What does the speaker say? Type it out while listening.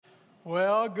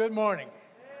Well, good morning.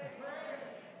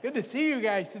 Good to see you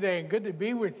guys today and good to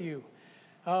be with you.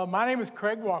 My name is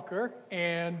Craig Walker,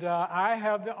 and I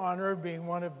have the honor of being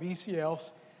one of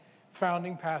BCF's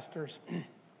founding pastors.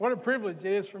 What a privilege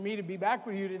it is for me to be back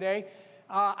with you today.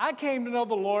 I came to know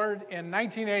the Lord in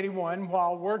 1981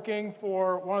 while working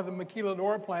for one of the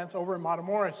maquiladora plants over in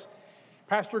Matamoros.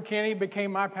 Pastor Kenny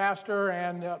became my pastor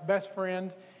and best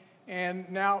friend.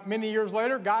 And now, many years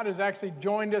later, God has actually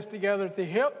joined us together at the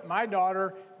hip. My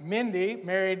daughter, Mindy,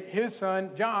 married his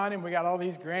son, John, and we got all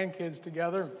these grandkids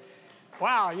together.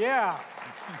 Wow, yeah.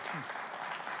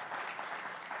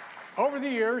 Over the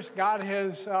years, God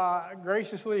has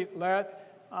graciously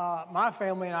let my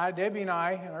family and I, Debbie and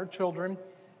I, and our children,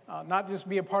 not just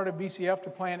be a part of BCF to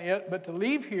plant it, but to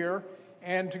leave here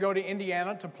and to go to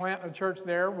Indiana to plant a church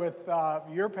there with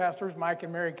your pastors, Mike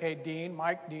and Mary Kay Dean.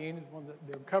 Mike Dean is one of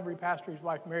the recovery pastor, his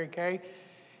wife Mary Kay.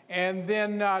 And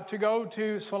then to go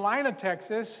to Salina,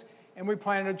 Texas, and we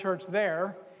planted a church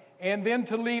there. And then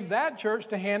to leave that church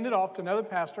to hand it off to another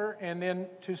pastor, and then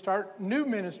to start new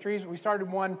ministries. We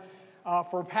started one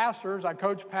for pastors. I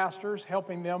coach pastors,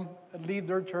 helping them lead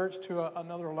their church to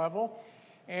another level.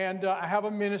 And I have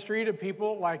a ministry to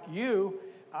people like you,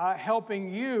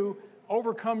 helping you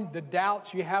overcome the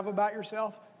doubts you have about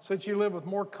yourself so that you live with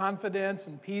more confidence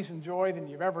and peace and joy than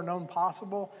you've ever known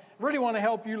possible. I really want to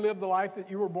help you live the life that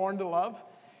you were born to love.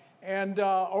 And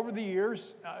over the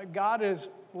years, God has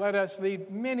let us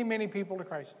lead many, many people to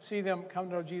Christ, see them come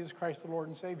to know Jesus Christ, the Lord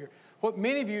and Savior. What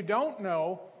many of you don't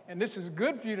know, and this is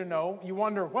good for you to know, you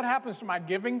wonder, what happens to my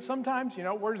giving sometimes? You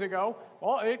know, where does it go?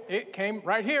 Well, it came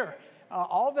right here.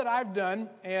 All that I've done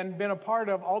and been a part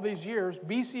of all these years,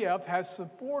 BCF has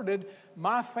supported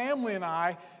my family and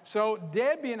I. So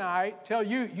Debbie and I tell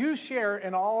you, you share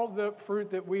in all the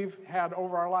fruit that we've had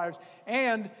over our lives.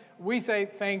 And we say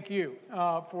thank you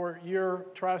for your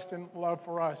trust and love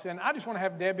for us. And I just want to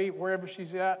have Debbie, wherever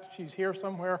she's at, she's here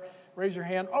somewhere, raise your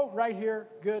hand. Oh, right here.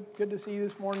 Good to see you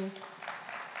this morning.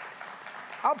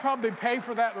 I'll probably pay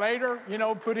for that later, you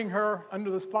know, putting her under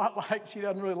the spotlight. She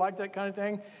doesn't really like that kind of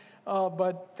thing.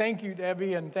 But thank you,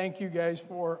 Debbie, and thank you guys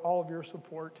for all of your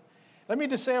support. Let me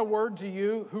just say a word to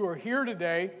you who are here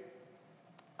today.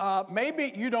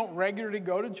 Maybe you don't regularly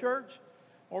go to church,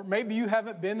 or maybe you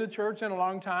haven't been to church in a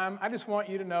long time. I just want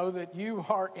you to know that you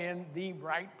are in the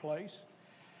right place.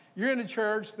 You're in a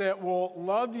church that will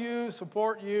love you,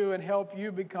 support you, and help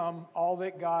you become all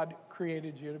that God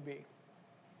created you to be.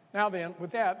 Now then,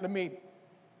 with that, let me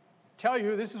tell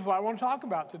you, this is what I want to talk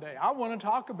about today. I want to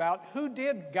talk about, who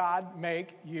did God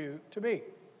make you to be?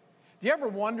 Do you ever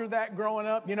wonder that growing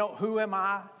up? You know, who am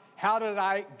I? How did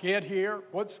I get here?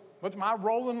 What's my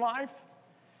role in life?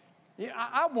 Yeah,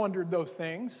 I wondered those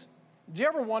things. Do you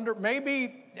ever wonder,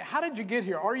 maybe, how did you get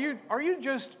here? Are you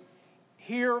just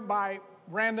here by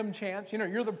random chance? You know,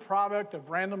 you're the product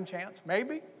of random chance,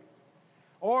 maybe?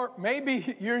 Or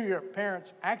maybe you're your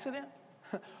parents' accident?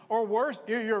 Or worse,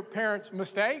 you're your parents'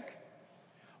 mistake?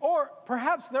 Or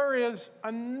perhaps there is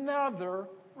another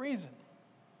reason.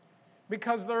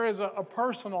 Because there is a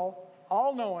personal,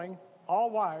 all-knowing,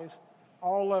 all-wise,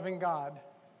 all-loving God,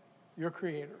 your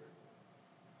Creator.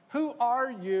 Who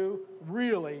are you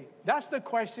really? That's the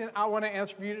question I want to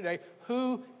answer for you today.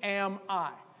 Who am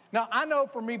I? Now, I know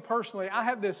for me personally, I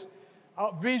have this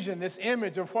vision, this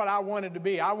image of what I wanted to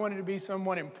be. I wanted to be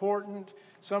someone important,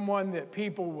 someone that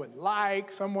people would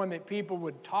like, someone that people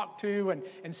would talk to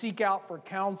and seek out for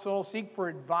counsel, seek for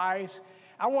advice.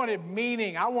 I wanted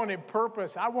meaning. I wanted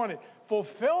purpose. I wanted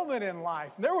fulfillment in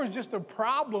life. There was just a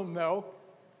problem, though.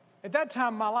 At that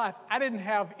time in my life, I didn't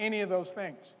have any of those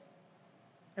things.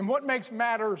 And what makes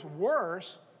matters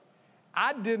worse,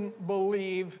 I didn't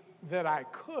believe that I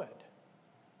could.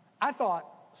 I thought,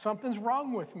 something's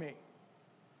wrong with me.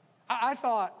 I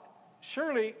thought,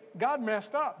 surely God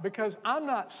messed up because I'm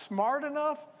not smart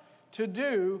enough to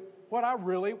do what I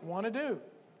really want to do.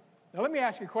 Now, let me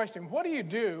ask you a question. What do you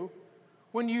do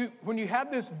when you have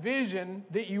this vision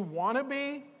that you want to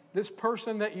be, this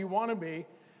person that you want to be,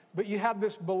 but you have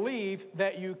this belief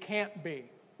that you can't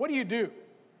be? What do you do?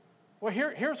 Well,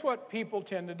 here's what people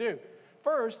tend to do.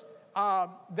 First,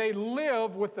 they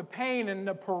live with the pain and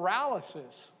the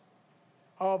paralysis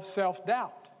of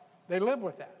self-doubt. They live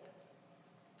with that.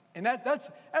 And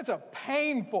that's a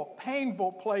painful,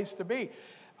 painful place to be.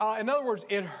 In other words,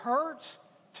 it hurts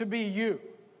to be you.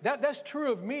 That's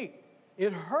true of me.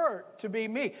 It hurt to be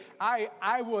me.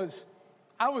 I was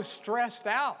stressed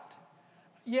out.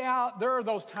 Yeah, there are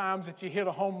those times that you hit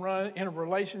a home run in a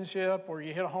relationship or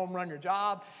you hit a home run in your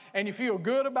job and you feel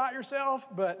good about yourself,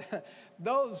 but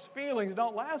those feelings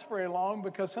don't last very long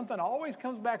because something always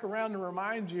comes back around and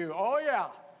reminds you, oh yeah,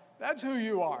 That's who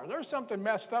you are. There's something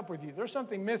messed up with you. There's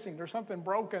something missing. There's something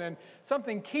broken and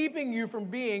something keeping you from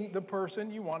being the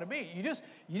person you want to be. You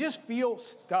just feel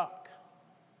stuck.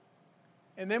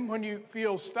 And then when you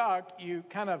feel stuck, you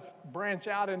kind of branch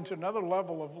out into another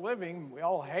level of living. We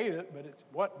all hate it, but it's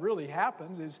what really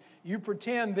happens is you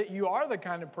pretend that you are the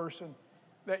kind of person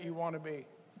that you want to be.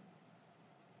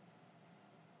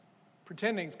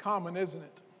 Pretending is common, isn't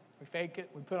it? We fake it.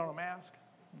 We put on a mask.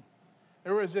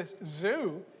 There was this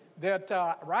zoo that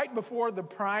right before the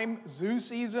prime zoo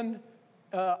season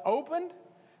opened,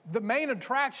 the main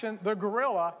attraction, the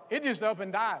gorilla, it just up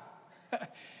and died.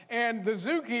 And the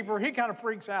zookeeper, he kind of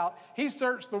freaks out. He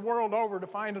searched the world over to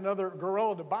find another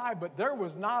gorilla to buy, but there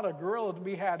was not a gorilla to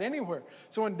be had anywhere.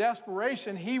 So in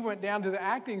desperation, he went down to the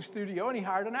acting studio and he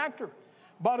hired an actor.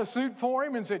 Bought a suit for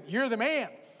him and said, "You're the man."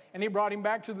 And he brought him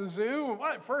back to the zoo.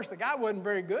 Well, at first, the guy wasn't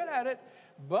very good at it.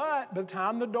 But by the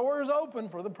time the doors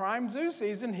opened for the prime zoo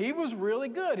season, he was really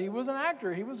good. He was an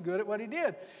actor. He was good at what he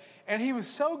did. And he was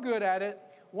so good at it,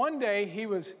 one day he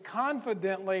was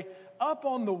confidently up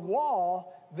on the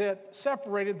wall that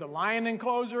separated the lion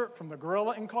enclosure from the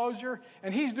gorilla enclosure.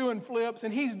 And he's doing flips,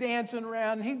 and he's dancing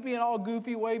around, and he's being all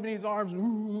goofy, waving his arms,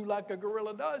 ooh, like a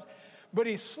gorilla does. But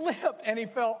he slipped, and he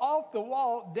fell off the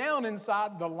wall down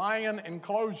inside the lion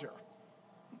enclosure.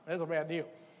 That's a bad deal.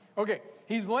 Okay,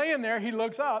 he's laying there, he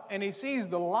looks up, and he sees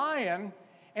the lion,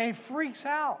 and he freaks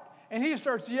out. And he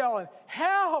starts yelling,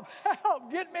 "Help,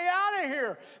 help, get me out of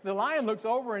here." The lion looks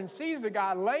over and sees the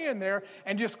guy laying there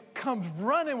and just comes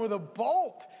running with a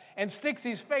bolt and sticks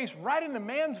his face right in the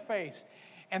man's face.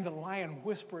 And the lion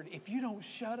whispered, "If you don't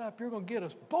shut up, you're going to get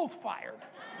us both fired."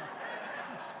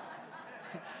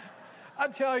 I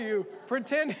tell you,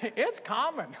 pretend it's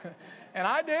common. And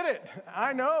I did it.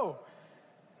 I know.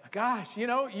 Gosh,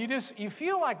 you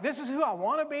feel like this is who I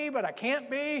want to be, but I can't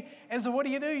be. And so what do?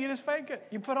 You just fake it.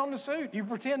 You put on the suit. You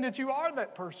pretend that you are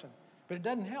that person. But it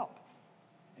doesn't help.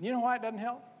 And you know why it doesn't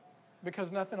help?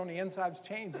 Because nothing on the inside's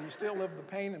changed. You still live the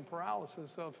pain and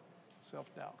paralysis of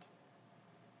self-doubt.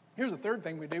 Here's the third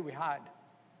thing we do. We hide.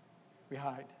 We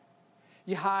hide.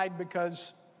 You hide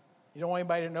because you don't want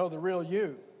anybody to know the real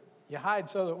you. You hide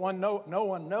so that no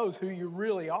one knows who you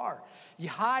really are. You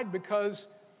hide because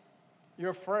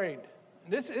you're afraid.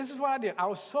 This is what I did. I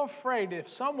was so afraid if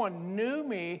someone knew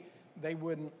me, they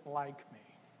wouldn't like me.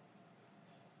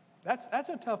 That's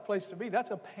a tough place to be.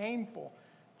 That's a painful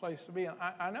place to be. And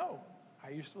I know. I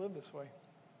used to live this way.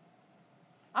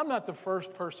 I'm not the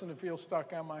first person to feel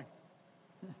stuck, am I?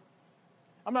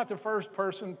 I'm not the first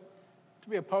person to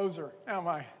be a poser, am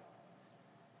I? I'm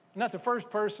not the first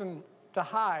person to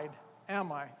hide,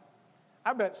 am I?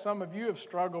 I bet some of you have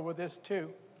struggled with this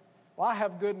too. Well, I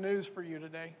have good news for you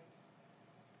today.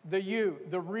 The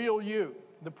real you,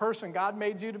 the person God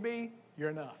made you to be, you're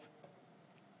enough.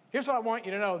 Here's what I want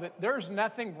you to know, that there's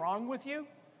nothing wrong with you.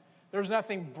 There's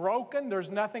nothing broken.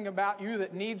 There's nothing about you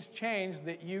that needs change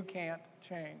that you can't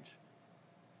change.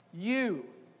 You,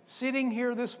 sitting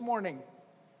here this morning,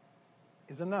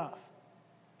 is enough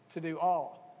to do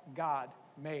all God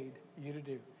made you to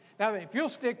do. Now, if you'll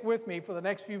stick with me for the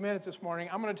next few minutes this morning,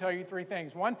 I'm going to tell you three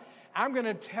things. One, I'm going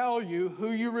to tell you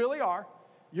who you really are.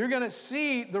 You're going to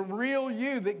see the real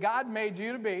you that God made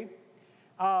you to be.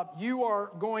 You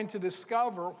are going to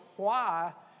discover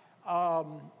why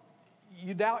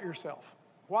you doubt yourself,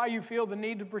 why you feel the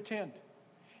need to pretend.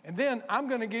 And then I'm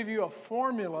going to give you a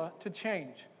formula to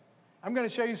change. I'm going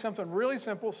to show you something really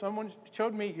simple. Someone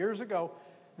showed me years ago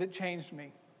that changed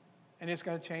me, and it's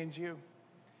going to change you.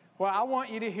 What I want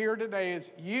you to hear today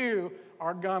is you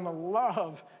are going to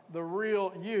love the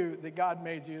real you that God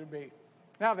made you to be.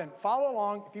 Now then, follow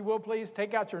along. If you will, please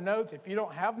take out your notes. If you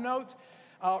don't have notes,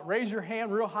 raise your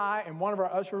hand real high, and one of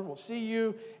our ushers will see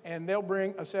you, and they'll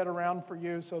bring a set around for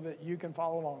you so that you can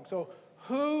follow along. So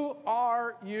who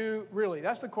are you really?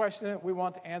 That's the question that we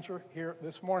want to answer here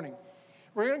this morning.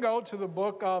 We're going to go to the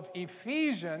book of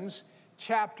Ephesians,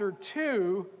 chapter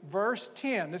 2, verse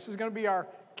 10. This is going to be our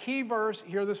key verse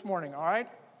here this morning, all right?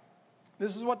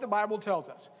 This is what the Bible tells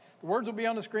us. The words will be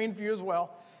on the screen for you as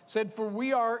well. It said, "For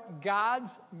we are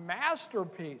God's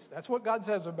masterpiece." That's what God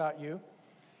says about you.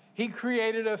 He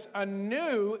created us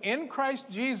anew in Christ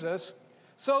Jesus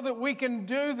so that we can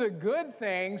do the good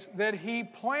things that He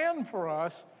planned for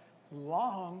us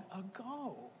long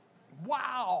ago.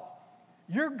 Wow.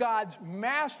 You're God's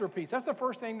masterpiece. That's the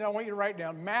first thing that I want you to write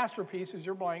down. Masterpiece is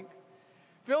your blank.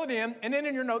 Fill it in, and then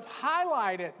in your notes,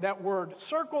 highlight it, that word,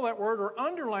 circle that word, or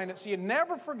underline it so you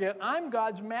never forget, I'm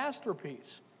God's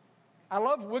masterpiece. I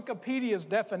love Wikipedia's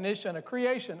definition of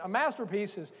creation. A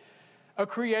masterpiece is a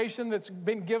creation that's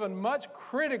been given much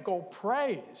critical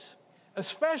praise.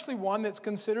 especially one that's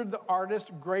considered the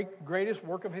artist's greatest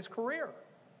work of his career.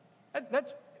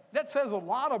 That says a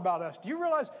lot about us. Do you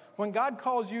realize when God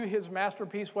calls you his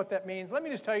masterpiece, what that means? Let me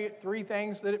just tell you 3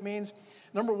 things that it means.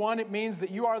 Number 1, it means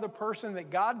that you are the person that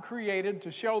God created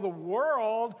to show the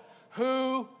world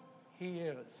who he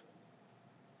is.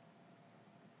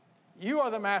 You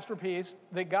are the masterpiece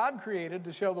that God created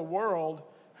to show the world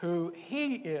who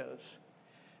he is.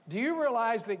 Do you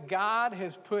realize that God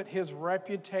has put his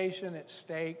reputation at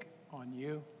stake on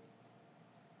you?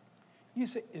 You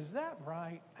say, is that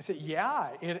right? I say,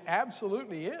 yeah, it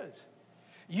absolutely is.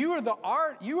 You are the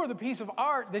art, you are the piece of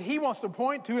art that he wants to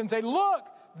point to and say, look,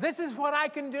 this is what I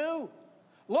can do.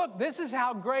 Look, this is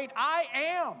how great I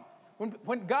am.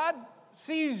 When God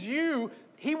sees you,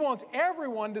 he wants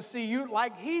everyone to see you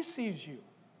like he sees you.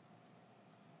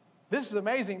 This is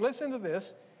amazing. Listen to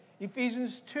this.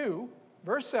 Ephesians 2,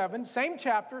 verse 7, same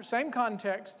chapter, same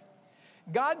context.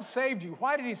 God saved you.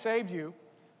 Why did he save you?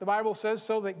 The Bible says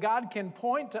so that God can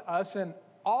point to us in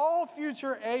all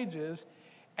future ages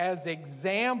as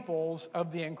examples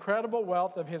of the incredible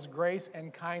wealth of his grace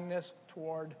and kindness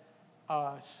toward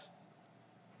us.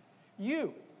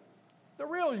 You, the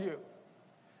real you,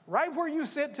 right where you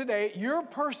sit today, your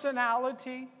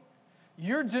personality,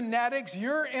 your genetics,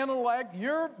 your intellect,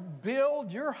 your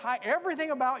build, your height,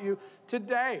 everything about you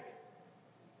today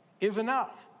is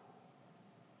enough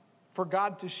for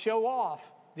God to show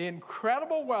off the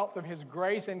incredible wealth of his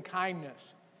grace and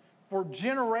kindness for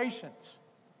generations.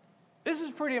 This is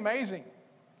pretty amazing.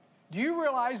 Do you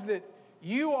realize that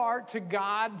you are to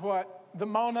God what the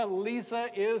Mona Lisa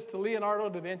is to Leonardo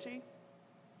da Vinci?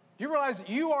 Do you realize that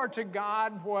you are to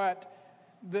God what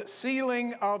the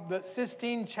ceiling of the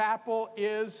Sistine Chapel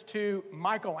is to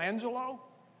Michelangelo?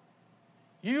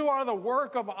 You are the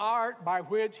work of art by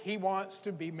which he wants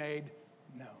to be made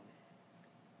known.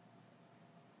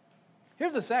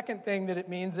 Here's the second thing that it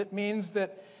means. It means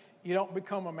that you don't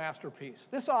become a masterpiece.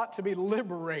 This ought to be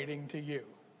liberating to you.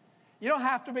 You don't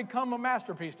have to become a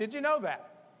masterpiece. Did you know that?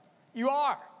 You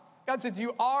are. God says,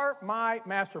 you are my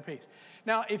masterpiece.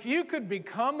 Now, if you could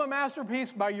become a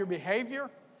masterpiece by your behavior,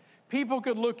 people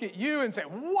could look at you and say,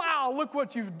 wow, look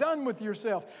what you've done with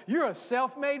yourself. You're a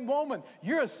self-made woman.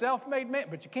 You're a self-made man.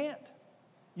 But you can't.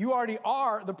 You already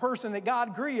are the person that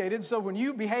God created. So when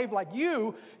you behave like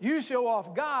you show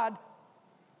off God.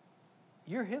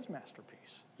 You're his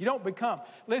masterpiece. You don't become.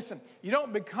 Listen, you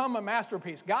don't become a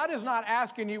masterpiece. God is not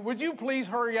asking you, would you please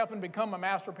hurry up and become a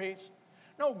masterpiece?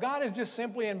 No, God is just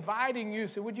simply inviting you.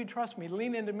 So would you trust me?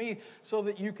 Lean into me so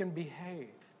that you can behave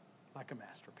like a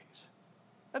masterpiece.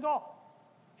 That's all.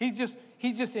 He's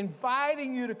just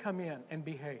inviting you to come in and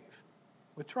behave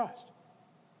with trust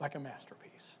like a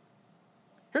masterpiece.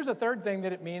 Here's a third thing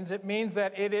that it means. It means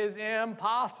that it is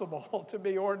impossible to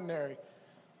be ordinary.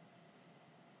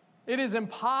 It is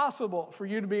impossible for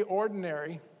you to be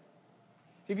ordinary.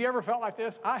 Have you ever felt like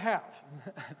this? I have.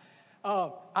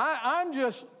 I'm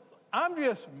just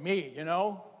me, you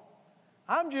know.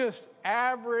 I'm just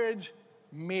average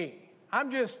me.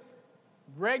 I'm just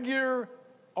regular.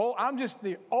 I'm just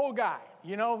the old guy,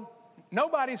 you know.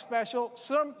 Nobody special.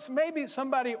 Maybe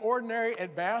somebody ordinary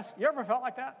at best. You ever felt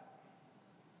like that?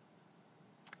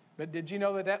 But did you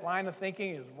know that that line of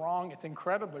thinking is wrong? It's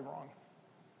incredibly wrong.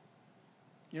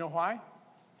 You know why?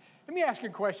 Let me ask you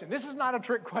a question. This is not a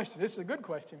trick question. This is a good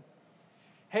question.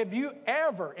 Have you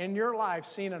ever in your life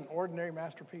seen an ordinary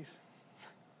masterpiece?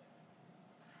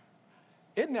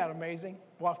 Isn't that amazing?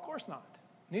 Well, of course not.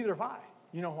 Neither have I.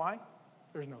 You know why?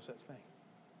 There's no such thing.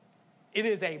 It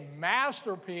is a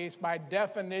masterpiece by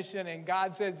definition, and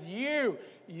God says,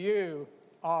 you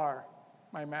are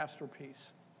my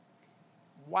masterpiece.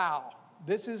 Wow,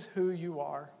 this is who you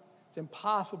are. It's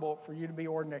impossible for you to be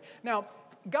ordinary. Now,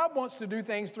 God wants to do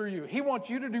things through you. He wants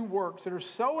you to do works that are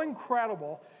so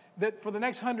incredible that for the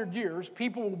next 100 years,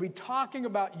 people will be talking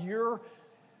about your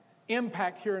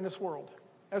impact here in this world.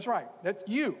 That's right. That's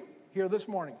you here this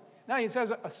morning. Now, he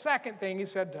says a second thing he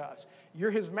said to us. You're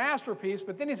his masterpiece,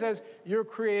 but then he says you're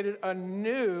created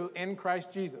anew in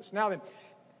Christ Jesus. Now then,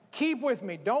 keep with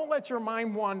me. Don't let your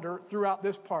mind wander throughout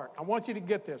this part. I want you to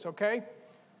get this, okay?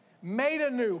 Made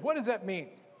anew. What does that mean?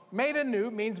 Made anew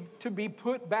means to be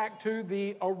put back to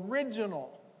the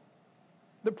original.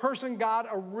 The person God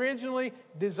originally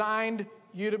designed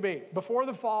you to be. Before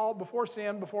the fall, before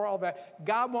sin, before all that,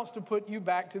 God wants to put you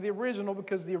back to the original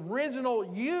because the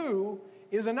original you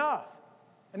is enough.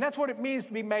 And that's what it means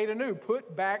to be made anew,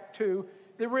 put back to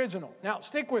the original. Now,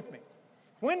 stick with me.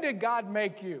 When did God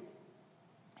make you?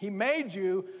 He made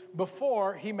you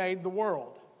before he made the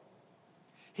world.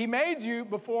 He made you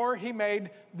before he made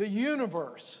the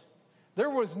universe. There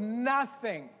was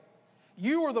nothing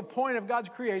You were the point of God's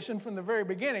creation from the very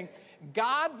beginning.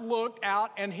 God looked out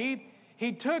and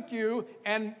He took you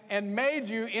and made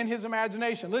you in His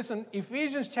imagination. Listen,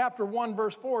 Ephesians chapter 1,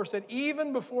 verse 4 said,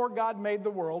 even before God made the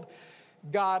world,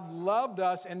 God loved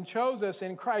us and chose us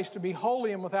in Christ to be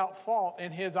holy and without fault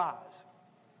in His eyes.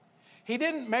 He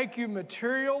didn't make you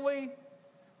materially,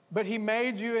 but He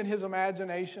made you in His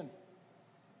imagination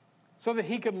so that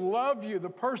He could love you, the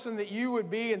person that you would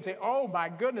be, and say, oh my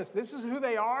goodness, this is who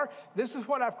they are. This is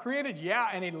what I've created. Yeah,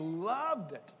 and He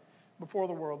loved it before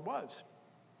the world was.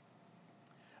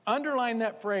 Underline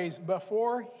that phrase,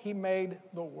 before He made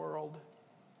the world.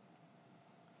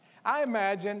 I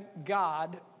imagine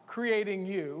God creating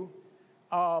you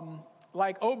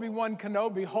like Obi-Wan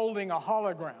Kenobi holding a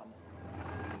hologram.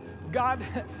 God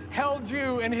held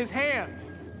you in His hand,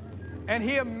 and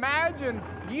He imagined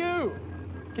you.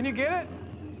 Can you get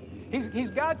it? He's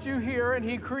got you here, and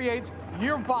He creates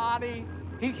your body.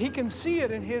 He can see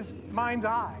it in His mind's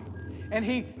eye. And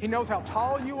He knows how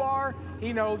tall you are.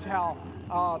 He knows how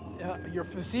your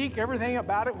physique, everything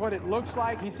about it, what it looks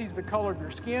like. He sees the color of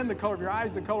your skin, the color of your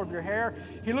eyes, the color of your hair.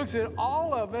 He looks at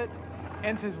all of it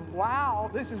and says, wow,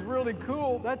 this is really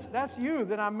cool. That's you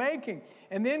that I'm making.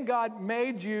 And then God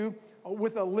made you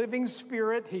with a living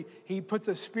spirit. He puts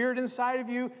a spirit inside of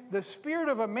you. The spirit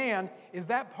of a man is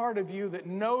that part of you that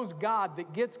knows God,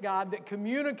 that gets God, that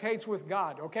communicates with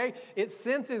God, okay? It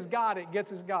senses God, it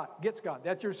gets God.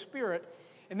 That's your spirit.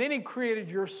 And then He created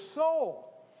your soul.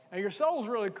 Now, your soul is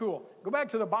really cool. Go back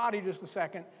to the body just a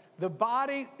second. The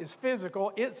body is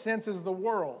physical. It senses the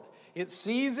world. It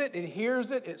sees it, it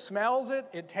hears it, it smells it,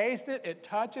 it tastes it, it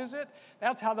touches it.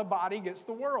 That's how the body gets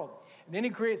the world. And then He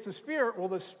creates the spirit. Well,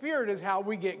 the spirit is how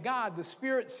we get God. The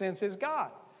spirit senses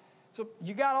God. So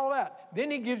you got all that. Then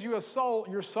He gives you a soul.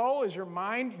 Your soul is your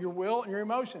mind, your will, and your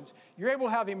emotions. You're able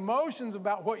to have emotions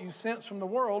about what you sense from the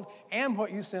world and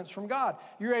what you sense from God.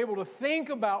 You're able to think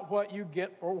about what you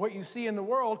get or what you see in the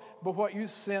world, but what you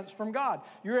sense from God.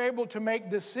 You're able to make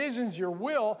decisions, your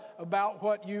will, about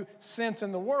what you sense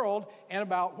in the world and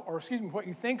what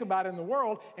you think about in the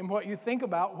world and what you think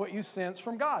about what you sense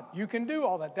from God. You can do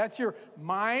all that. That's your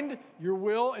mind, your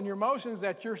will, and your emotions.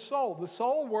 That's your soul. The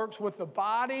soul works with the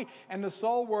body, and the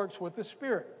soul works with the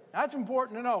spirit. That's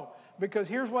important to know, because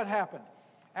here's what happened.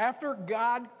 After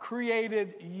God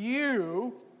created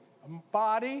you, a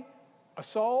body, a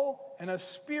soul, and a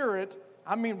spirit,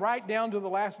 I mean right down to the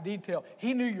last detail.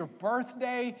 He knew your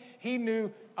birthday. He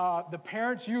knew the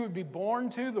parents you would be born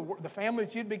to, the family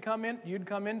that you'd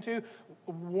come into.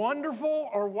 Wonderful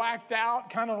or whacked out,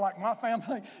 kind of like my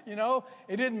family,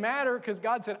 It didn't matter, because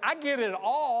God said, I get it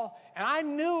all, and I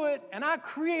knew it, and I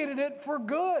created it for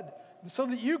good so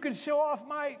that you could show off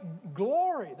my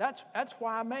glory. That's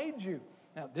why I made you.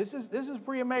 Now, this is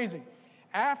pretty amazing.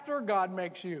 After God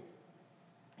makes you,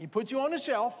 He puts you on the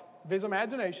shelf of His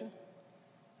imagination.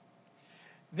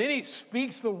 Then He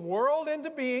speaks the world into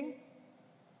being.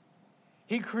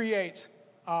 He creates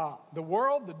the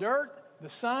world, the dirt, the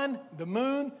sun, the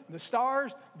moon, the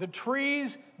stars, the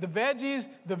trees, the veggies,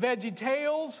 the veggie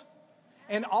tails,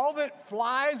 and all that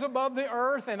flies above the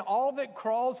earth and all that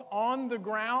crawls on the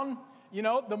ground.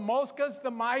 The moscas,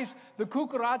 the mice, the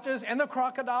cucarachas, and the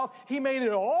crocodiles. He made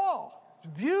it all.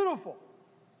 It's beautiful.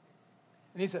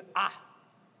 And He said,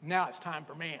 now it's time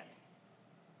for man.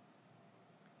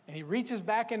 And He reaches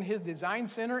back in His design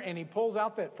center and He pulls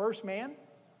out that first man.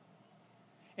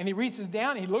 And He reaches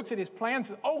down, He looks at his plan and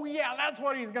says, oh yeah, that's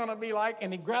what he's going to be like.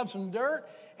 And He grabs some dirt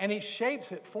and He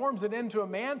shapes it, forms it into a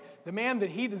man, the man that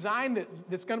He designed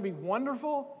that's going to be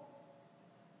wonderful.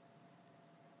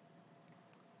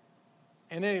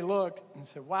 And then He looked and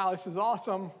said, wow, this is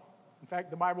awesome. In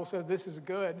fact, the Bible says this is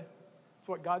good. That's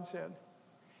what God said.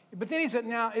 But then He said,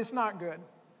 now, it's not good.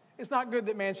 It's not good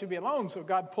that man should be alone. So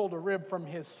God pulled a rib from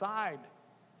his side,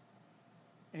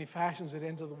 and He fashions it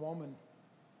into the woman.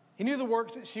 He knew the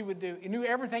works that she would do. He knew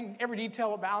everything, every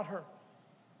detail about her.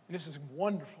 And this is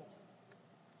wonderful.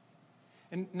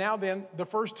 And now then, the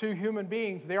first two human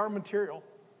beings, they are material.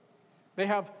 They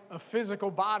have a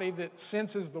physical body that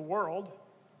senses the world.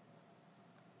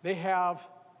 They have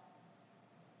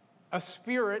a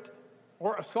spirit,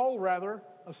 or a soul rather,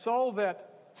 a soul that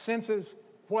senses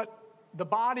what the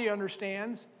body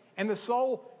understands, and the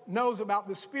soul knows about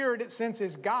the spirit. It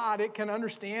senses God. It can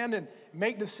understand and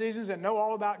make decisions and know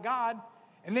all about God.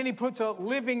 And then He puts a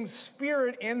living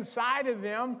spirit inside of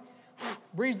them,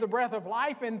 breathes the breath of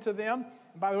life into them.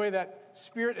 And by the way, that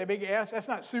spirit, that big S, that's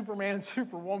not Superman and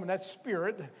Superwoman, that's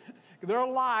spirit. They're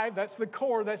alive. That's the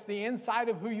core. That's the inside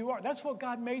of who you are. That's what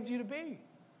God made you to be.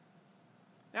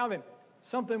 Now then,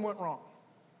 something went wrong.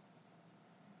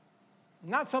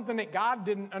 Not something that God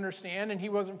didn't understand and he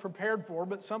wasn't prepared for,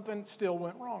 but something still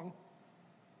went wrong.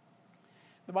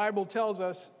 The Bible tells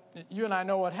us, you and I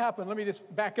know what happened. Let me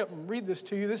just back up and read this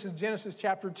to you. This is Genesis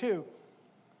chapter 2.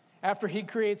 After he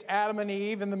creates Adam and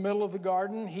Eve in the middle of the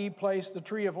garden, he placed the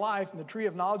tree of life and the tree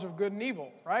of knowledge of good and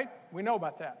evil, right? We know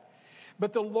about that.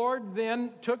 But the Lord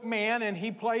then took man and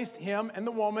he placed him and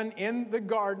the woman in the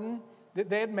garden that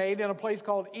they had made in a place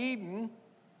called Eden.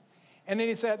 And then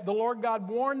he said, the Lord God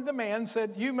warned the man,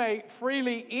 said, you may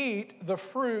freely eat the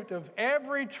fruit of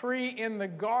every tree in the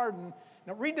garden.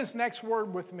 Now read this next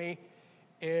word with me.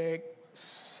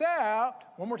 Except,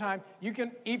 one more time, you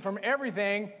can eat from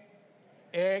everything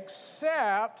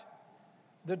except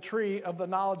the tree of the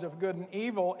knowledge of good and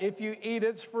evil. If you eat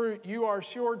its fruit, you are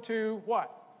sure to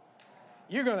what?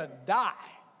 You're going to die.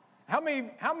 How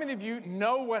many of you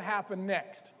know what happened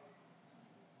next?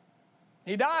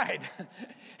 He died.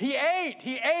 He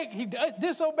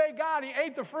disobeyed God. He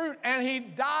ate the fruit and he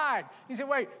died. He said,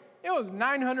 wait, it was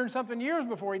 900 something years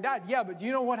before he died. Yeah, but do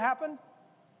you know what happened?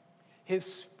 His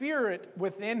spirit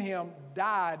within him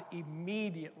died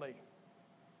immediately.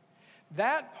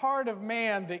 That part of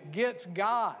man that gets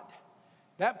God,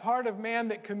 that part of man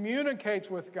that communicates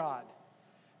with God,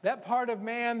 that part of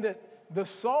man that the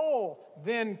soul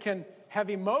then can have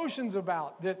emotions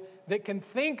about, that can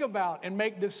think about and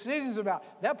make decisions about,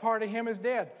 that part of him is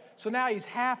dead. So now he's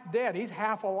half dead, he's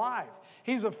half alive.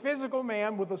 He's a physical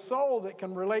man with a soul that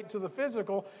can relate to the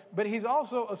physical, but he's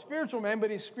also a spiritual man,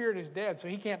 but his spirit is dead, so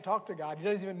he can't talk to God. He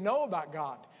doesn't even know about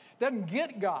God, doesn't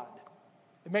get God.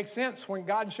 It makes sense when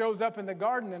God shows up in the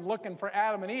garden and looking for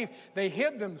Adam and Eve, they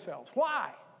hid themselves. Why?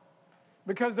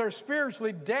 Because they're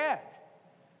spiritually dead.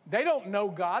 They don't know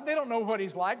God. They don't know what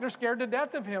he's like. They're scared to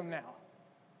death of him now.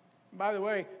 By the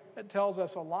way, that tells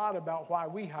us a lot about why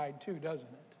we hide too, doesn't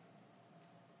it?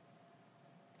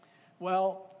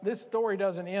 Well, this story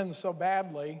doesn't end so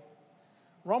badly.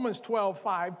 Romans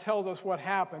 12:5 tells us what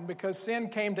happened. Because sin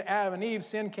came to Adam and Eve,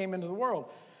 sin came into the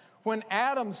world. When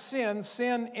Adam sinned,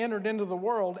 sin entered into the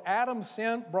world. Adam's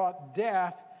sin brought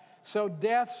death, so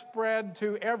death spread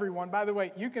to everyone. By the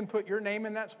way, you can put your name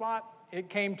in that spot. It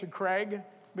came to Craig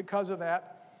because of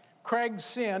that. Craig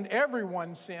sinned.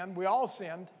 Everyone sinned. We all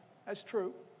sinned. That's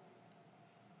true.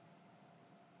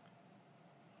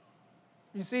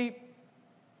 You see,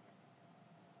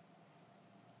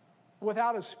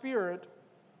 without a spirit,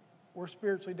 we're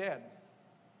spiritually dead.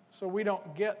 So we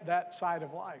don't get that side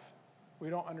of life. We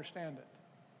don't understand it.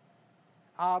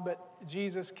 But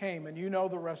Jesus came, and you know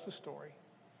the rest of the story.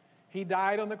 He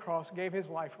died on the cross, gave his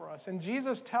life for us. And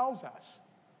Jesus tells us,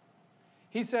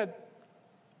 he said,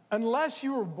 unless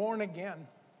you were born again,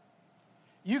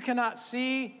 you cannot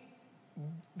see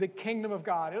the kingdom of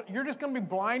God. You're just going to be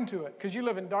blind to it because you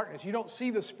live in darkness. You don't see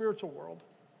the spiritual world.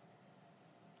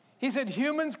 He said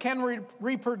humans can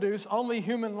reproduce only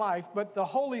human life, but the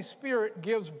Holy Spirit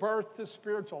gives birth to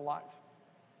spiritual life.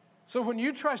 So when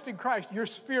you trusted Christ, your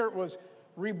spirit was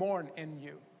reborn in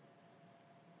you.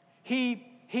 He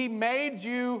made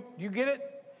you get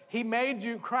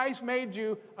it? Christ made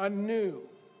you anew.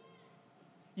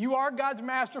 You are God's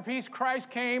masterpiece. Christ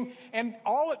came, and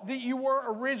all that you were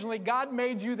originally, God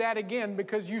made you that again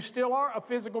because you still are a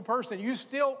physical person. You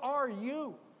still are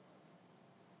you.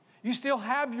 You still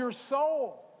have your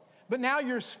soul. But now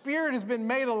your spirit has been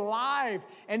made alive,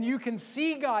 and you can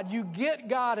see God. You get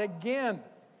God again.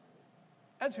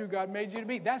 That's who God made you to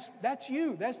be. That's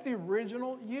you. That's the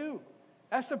original you.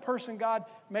 That's the person God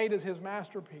made as his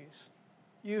masterpiece.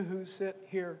 You who sit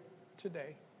here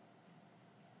today.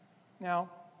 Now,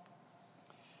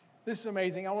 this is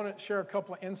amazing. I want to share a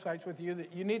couple of insights with you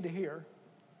that you need to hear.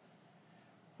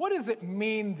 What does it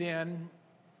mean then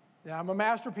that I'm a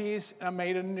masterpiece and I'm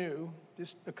made anew?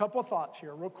 Just a couple of thoughts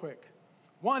here real quick.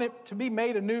 One, to be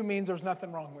made anew means there's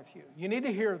nothing wrong with you. You need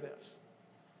to hear this.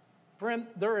 Friend,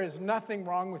 there is nothing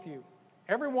wrong with you.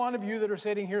 Every one of you that are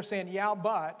sitting here saying, yeah,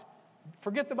 but,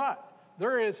 forget the but.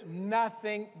 There is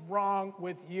nothing wrong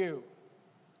with you.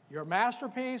 You're a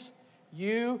masterpiece.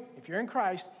 You, if you're in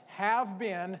Christ, have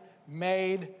been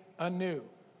made anew.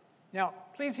 Now,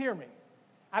 please hear me.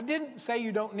 I didn't say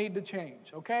you don't need to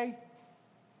change, okay?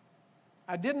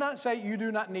 I did not say you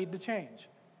do not need to change.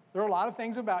 There are a lot of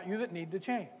things about you that need to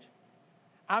change.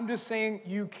 I'm just saying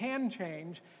you can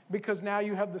change because now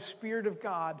you have the Spirit of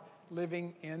God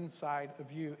living inside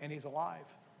of you, and he's alive.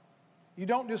 You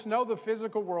don't just know the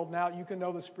physical world now, you can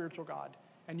know the spiritual God,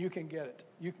 and you can get it.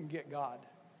 You can get God.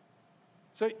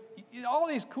 So all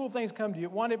these cool things come to you.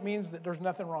 One, it means that there's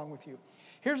nothing wrong with you.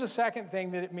 Here's a second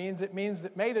thing that it means. It means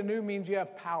that made anew means you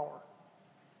have power.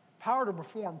 Power to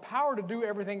perform. Power to do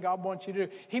everything God wants you to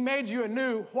do. He made you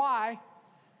anew. Why?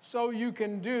 so you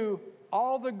can do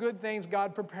all the good things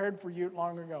God prepared for you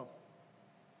long ago?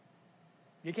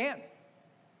 You can.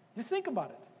 Just think about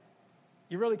it.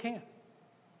 You really can.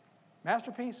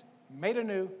 Masterpiece, made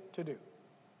anew to do.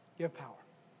 You have power.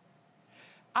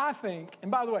 I think,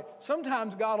 and by the way,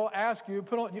 sometimes God will ask you,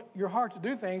 put on your heart to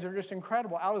do things that are just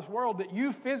incredible out of this world that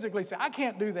you physically say, I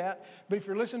can't do that. But if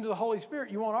you're listening to the Holy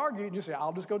Spirit, you won't argue and you say,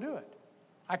 I'll just go do it.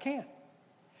 I can.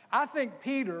 I think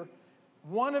Peter,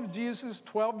 one of Jesus'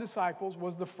 12 disciples,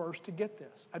 was the first to get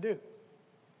this. I do.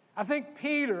 I think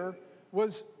Peter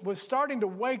was starting to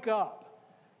wake up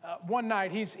one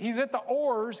night. He's at the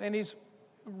oars and he's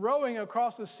rowing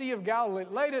across the Sea of Galilee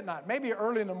late at night, maybe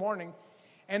early in the morning.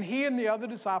 And he and the other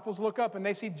disciples look up and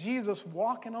they see Jesus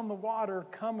walking on the water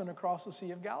coming across the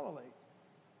Sea of Galilee.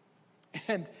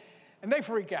 And they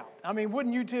freak out. I mean,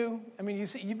 wouldn't you too? I mean,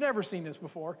 you've never seen this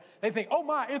before. They think, oh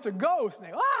my, it's a ghost. And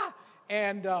they, ah!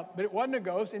 And, but it wasn't a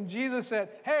ghost. And Jesus said,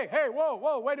 hey,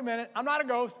 whoa, wait a minute. I'm not a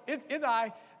ghost. It's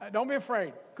I. Don't be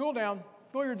afraid. Cool down.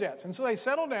 Cool your jets. And so they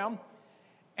settle down.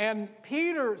 And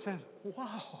Peter says,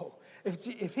 wow,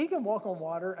 if he can walk on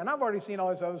water, and I've already seen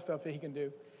all this other stuff that he can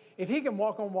do. If he can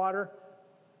walk on water,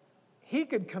 he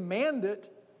could command it,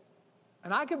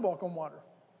 and I could walk on water.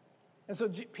 And so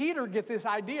Peter gets this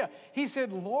idea. He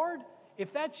said, Lord,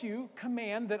 if that's you,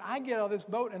 command that I get out of this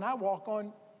boat and I walk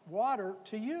on water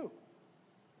to you.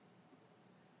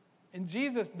 And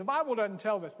Jesus, the Bible doesn't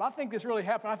tell this, but I think this really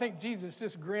happened. I think Jesus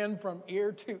just grinned from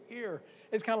ear to ear.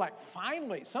 It's kind of like,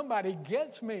 finally, somebody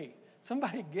gets me.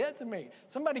 Somebody gets me.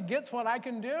 Somebody gets what I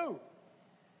can do.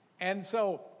 And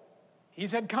so he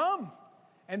said, come.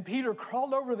 And Peter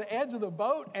crawled over the edge of the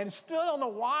boat and stood on the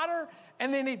water,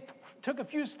 and then he took a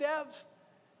few steps.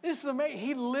 This is amazing.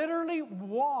 He literally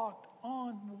walked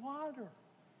on water.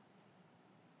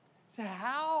 So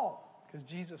how? Because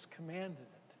Jesus commanded it.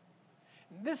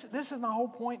 This is my whole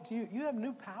point to you. You have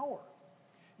new power.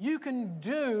 You can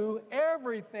do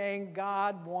everything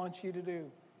God wants you to do.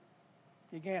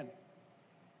 You can.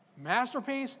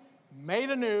 Masterpiece, made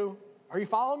anew. Are you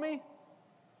following me?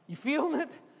 You feeling it?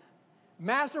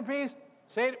 Masterpiece,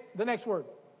 say it, the next word.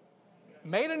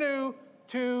 Made anew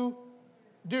to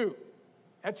do.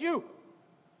 That's you.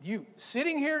 You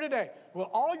sitting here today with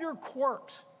all your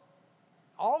quirks,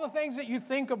 all the things that you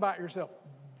think about yourself.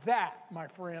 That, my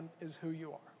friend, is who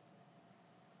you are.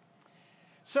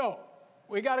 So,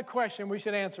 we got a question we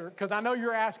should answer, because I know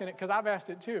you're asking it, because I've asked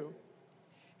it too.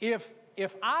 If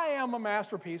I am a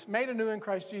masterpiece, made anew in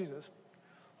Christ Jesus,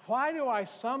 why do I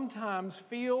sometimes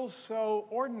feel so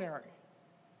ordinary?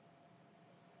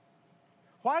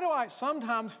 Why do I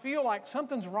sometimes feel like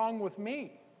something's wrong with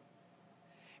me?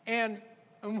 And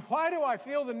why do I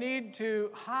feel the need to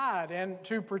hide and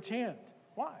to pretend?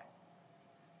 Why?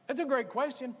 That's a great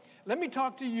question. Let me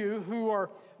talk to you who are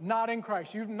not in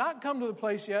Christ. You've not come to the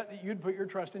place yet that you'd put your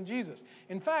trust in Jesus.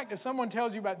 In fact, if someone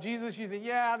tells you about Jesus, you think,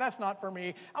 yeah, that's not for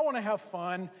me. I want to have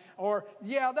fun. Or,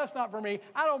 yeah, that's not for me.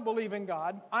 I don't believe in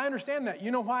God. I understand that. You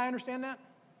know why I understand that?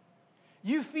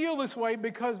 You feel this way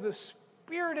because the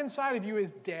spirit inside of you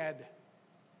is dead.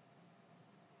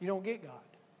 You don't get God.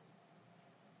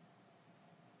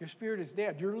 Your spirit is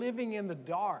dead. You're living in the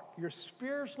dark. You're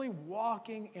spiritually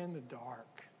walking in the dark.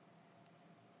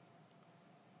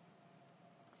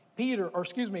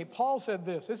 Paul said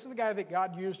this. This is the guy that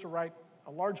God used to write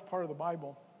a large part of the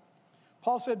Bible.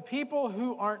 Paul said, people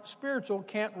who aren't spiritual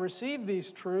can't receive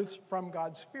these truths from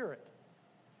God's Spirit.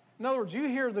 In other words, you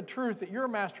hear the truth that you're a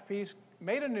masterpiece,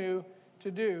 made anew to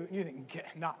do, and you think,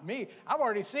 not me. I've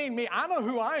already seen me. I know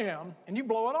who I am, and you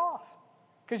blow it off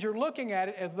because you're looking at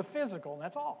it as the physical, and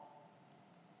that's all.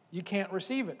 You can't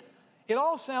receive it. It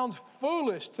all sounds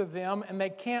foolish to them, and they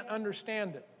can't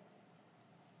understand it.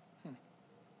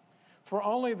 For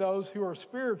only those who are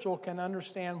spiritual can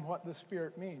understand what the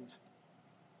Spirit means.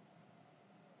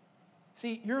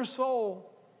 See, your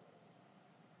soul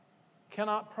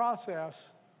cannot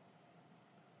process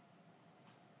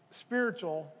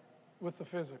spiritual with the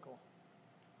physical.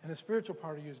 And the spiritual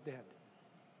part of you is dead.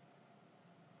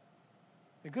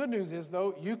 The good news is,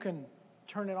 though, you can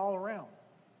turn it all around.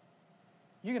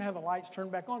 You can have the lights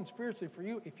turned back on spiritually for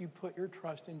you if you put your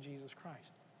trust in Jesus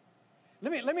Christ.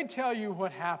 Let me tell you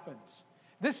what happens.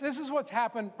 This is what's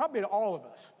happened probably to all of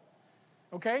us,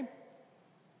 okay?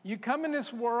 You come in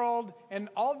this world, and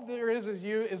all there is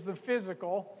you is the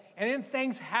physical, and then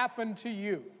things happen to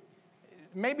you.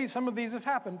 Maybe some of these have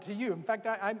happened to you. In fact,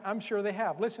 I'm sure they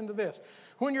have. Listen to this.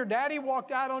 When your daddy walked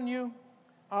out on you,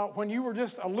 when you were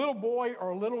just a little boy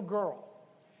or a little girl,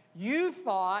 you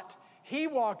thought, he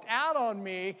walked out on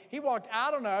me, he walked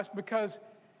out on us because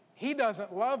he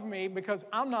doesn't love me because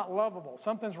I'm not lovable.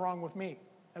 Something's wrong with me.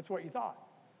 That's what you thought.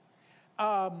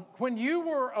 When you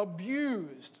were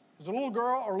abused, as a little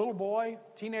girl or a little boy,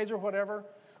 teenager, whatever,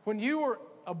 when you were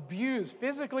abused,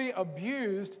 physically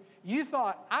abused, you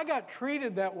thought, I got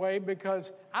treated that way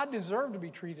because I deserve to be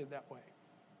treated that way.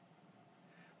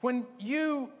 When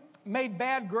you made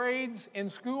bad grades in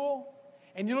school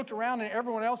and you looked around and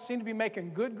everyone else seemed to be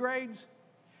making good grades,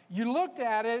 you looked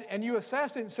at it and you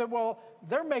assessed it and said, well,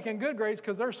 they're making good grades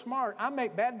because they're smart. I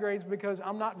make bad grades because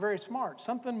I'm not very smart.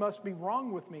 Something must be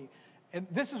wrong with me. And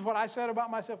this is what I said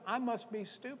about myself. I must be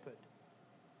stupid.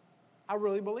 I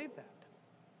really believe that.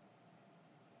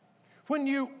 When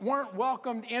you weren't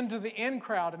welcomed into the in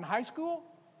crowd in high school,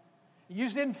 you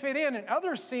just didn't fit in, and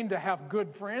others seemed to have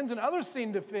good friends, and others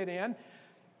seemed to fit in.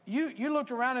 You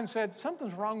looked around and said,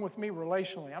 something's wrong with me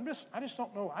relationally. I just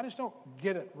don't know. I just don't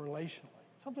get it relationally.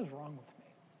 Something's wrong with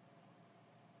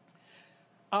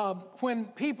me. When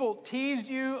people teased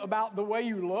you about the way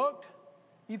you looked,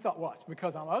 you thought, well, it's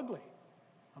because I'm ugly.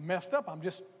 I'm messed up. I'm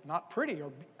just not pretty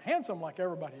or handsome like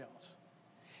everybody else.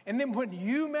 And then when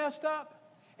you messed up,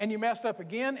 and you messed up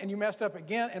again, and you messed up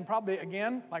again, and probably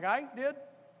again, like I did,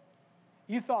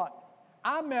 you thought,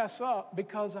 I mess up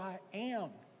because I am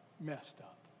messed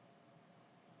up.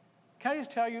 Can I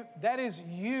just tell you, that is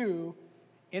you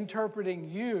interpreting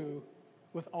you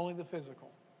with only the physical.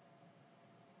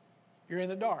 You're in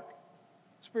the dark,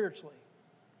 spiritually.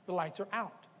 The lights are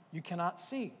out. You cannot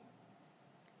see.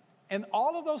 And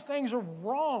all of those things are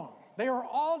wrong. They are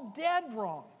all dead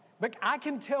wrong. But I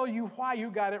can tell you why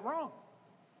you got it wrong.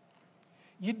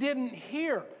 You didn't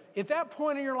hear. At that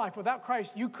point in your life, without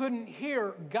Christ, you couldn't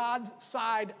hear God's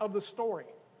side of the story.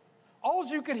 All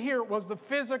you could hear was the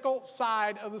physical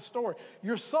side of the story.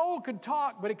 Your soul could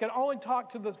talk, but it could only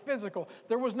talk to the physical.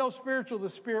 There was no spiritual. The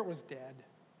spirit was dead.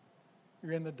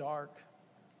 You're in the dark.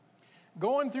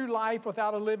 Going through life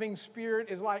without a living spirit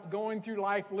is like going through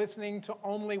life listening to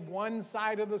only one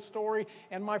side of the story.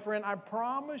 And my friend, I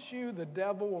promise you the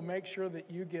devil will make sure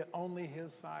that you get only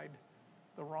his side,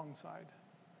 the wrong side.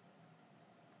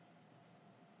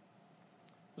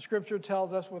 The scripture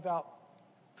tells us without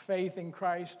faith in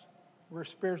Christ, we're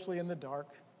spiritually in the dark.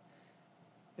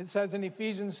 It says in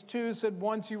Ephesians 2, said,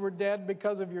 once you were dead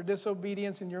because of your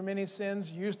disobedience and your many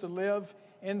sins, you used to live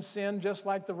in sin just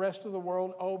like the rest of the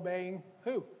world, obeying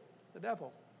who? The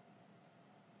devil.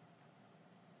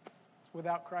 It's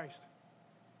without Christ.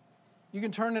 You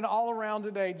can turn it all around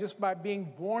today just by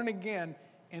being born again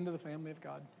into the family of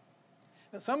God.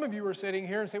 Now, some of you are sitting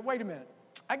here and say, wait a minute,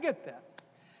 I get that.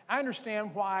 I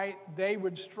understand why they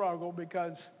would struggle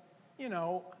because, they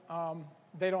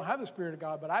don't have the Spirit of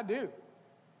God, but I do.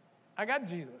 I got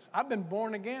Jesus. I've been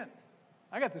born again.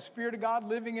 I got the Spirit of God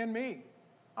living in me.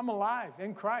 I'm alive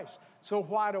in Christ. So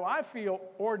why do I feel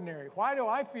ordinary? Why do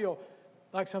I feel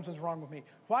like something's wrong with me?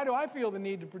 Why do I feel the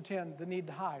need to pretend, the need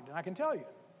to hide? And I can tell you.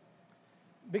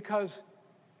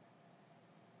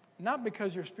 Not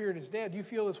because your spirit is dead. You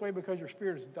feel this way because your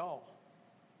spirit is dull.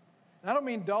 And I don't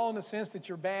mean dull in the sense that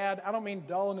you're bad. I don't mean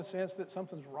dull in the sense that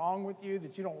something's wrong with you,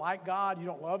 that you don't like God, you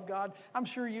don't love God. I'm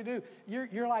sure you do.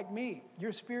 You're like me.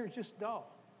 Your spirit's just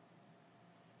dull.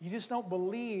 You just don't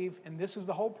believe, and this is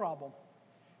the whole problem.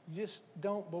 You just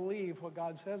don't believe what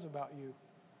God says about you.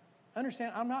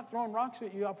 Understand, I'm not throwing rocks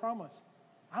at you, I promise.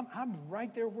 I'm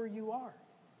right there where you are.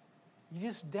 You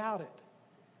just doubt it.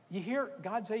 You hear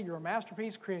God say you're a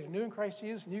masterpiece, created new in Christ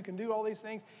Jesus, and you can do all these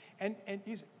things, and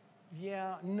you say,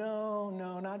 yeah, no,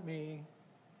 not me.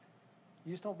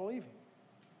 You just don't believe him.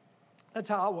 That's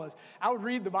how I was. I would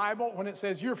read the Bible when it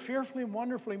says, you're fearfully and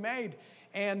wonderfully made,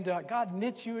 and God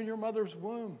knit you in your mother's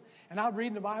womb. And I'd read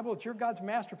in the Bible, it's your God's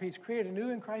masterpiece, created anew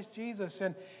in Christ Jesus.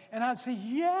 And I'd say,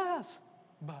 yes,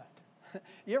 but.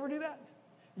 You ever do that?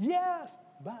 Yes,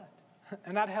 but.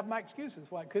 And I'd have my excuses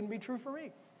why it couldn't be true for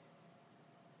me.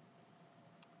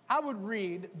 I would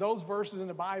read those verses in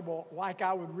the Bible like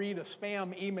I would read a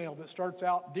spam email that starts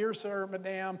out, dear sir,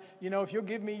 madam, if you'll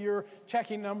give me your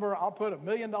checking number, I'll put $1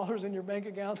 million in your bank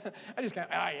account. I just kind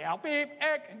of, beep,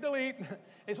 delete.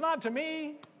 It's not to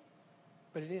me,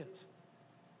 but it is.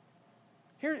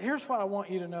 Here's what I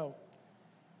want you to know.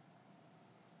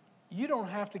 You don't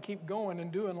have to keep going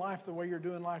and doing life the way you're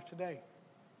doing life today.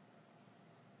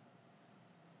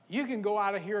 You can go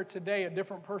out of here today a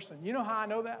different person. You know how I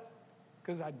know that?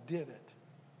 Because I did it.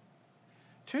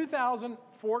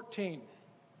 2014,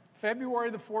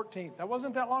 February the 14th. That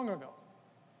wasn't that long ago.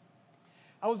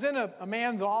 I was in a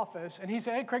man's office, and he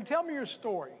said, hey, Craig, tell me your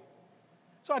story.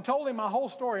 So I told him my whole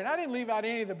story, and I didn't leave out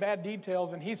any of the bad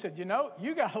details. And he said,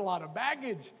 you got a lot of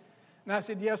baggage. And I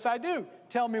said, yes, I do.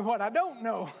 Tell me what I don't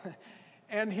know.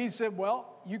 And he said,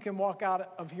 well, you can walk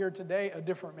out of here today a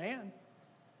different man.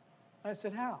 I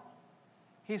said, how?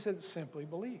 He said, simply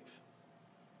believe.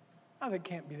 I think it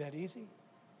can't be that easy.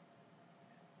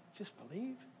 Just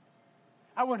believe.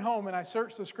 I went home and I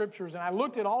searched the scriptures and I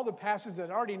looked at all the passages that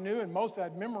I already knew and most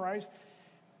I'd memorized.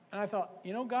 And I thought,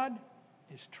 you know, God,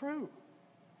 it's true.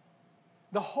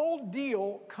 The whole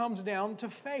deal comes down to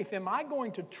faith. Am I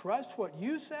going to trust what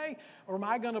you say, or am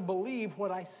I going to believe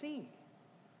what I see?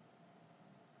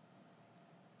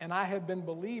 And I had been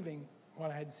believing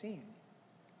what I had seen.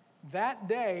 That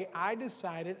day, I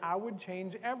decided I would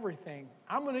change everything.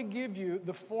 I'm going to give you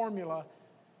the formula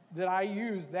that I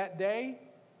used that day,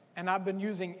 and I've been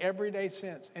using every day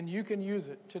since, and you can use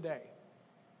it today.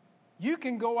 You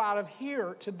can go out of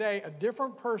here today a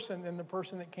different person than the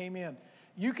person that came in.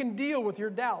 You can deal with your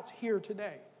doubts here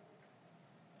today.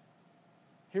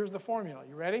 Here's the formula.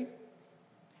 You ready?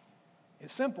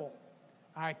 It's simple.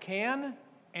 I can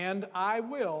and I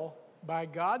will, by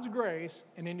God's grace,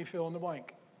 and then you fill in the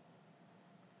blank.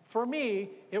 For me,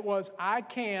 it was I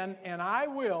can and I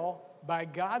will, by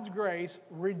God's grace,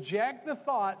 reject the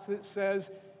thoughts that says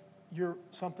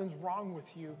something's wrong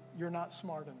with you, you're not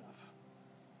smart enough.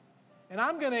 And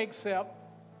I'm going to accept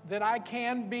that I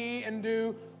can be and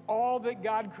do all that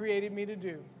God created me to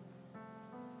do.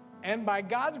 And by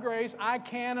God's grace, I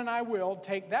can and I will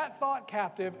take that thought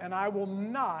captive, and I will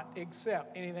not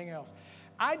accept anything else.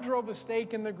 I drove a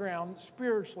stake in the ground,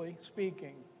 spiritually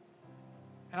speaking.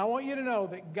 And I want you to know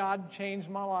that God changed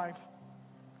my life.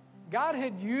 God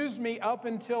had used me up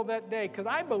until that day because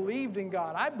I believed in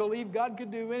God. I believed God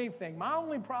could do anything. My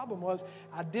only problem was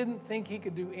I didn't think He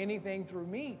could do anything through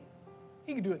me.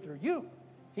 He could do it through you.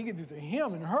 He could do it through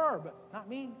him and her, but not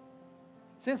me.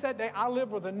 Since that day, I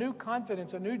live with a new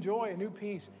confidence, a new joy, a new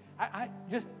peace.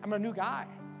 I'm a new guy.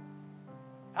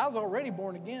 I was already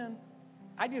born again.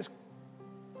 I just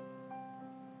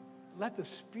let the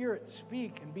Spirit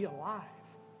speak and be alive.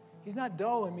 He's not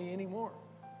dull in me anymore.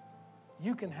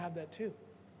 You can have that too.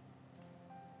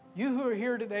 You who are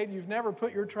here today, you've never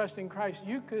put your trust in Christ,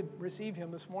 you could receive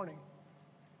Him this morning.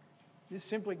 Just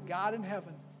simply, God in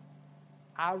heaven,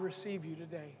 I receive you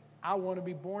today. I want to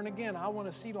be born again. I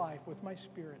want to see life with my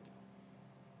spirit.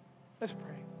 Let's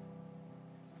pray.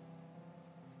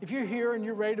 If you're here and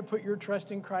you're ready to put your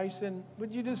trust in Christ, then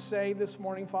would you just say this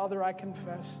morning, Father, I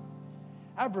confess,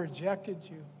 I've rejected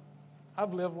you.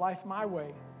 I've lived life my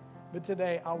way, but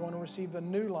today I want to receive the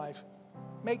new life.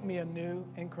 Make me anew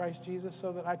in Christ Jesus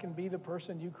so that I can be the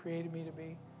person you created me to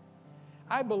be.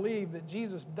 I believe that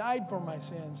Jesus died for my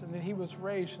sins and that He was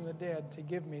raised from the dead to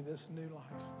give me this new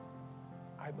life.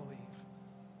 I believe.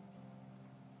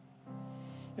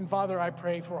 And Father, I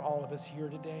pray for all of us here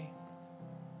today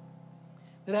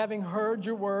that having heard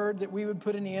your word, that we would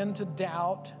put an end to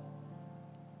doubt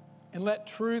and let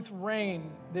truth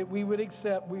reign, that we would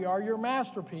accept we are your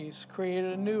masterpiece,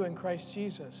 created anew in Christ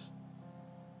Jesus.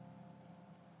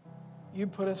 You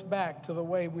put us back to the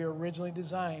way we were originally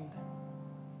designed.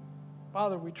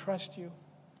 Father, we trust you.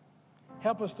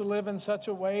 Help us to live in such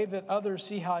a way that others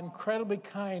see how incredibly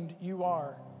kind you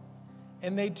are,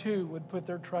 and they too would put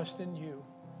their trust in you.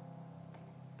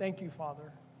 Thank you,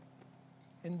 Father.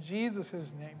 In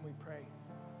Jesus' name we pray.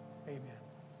 Amen.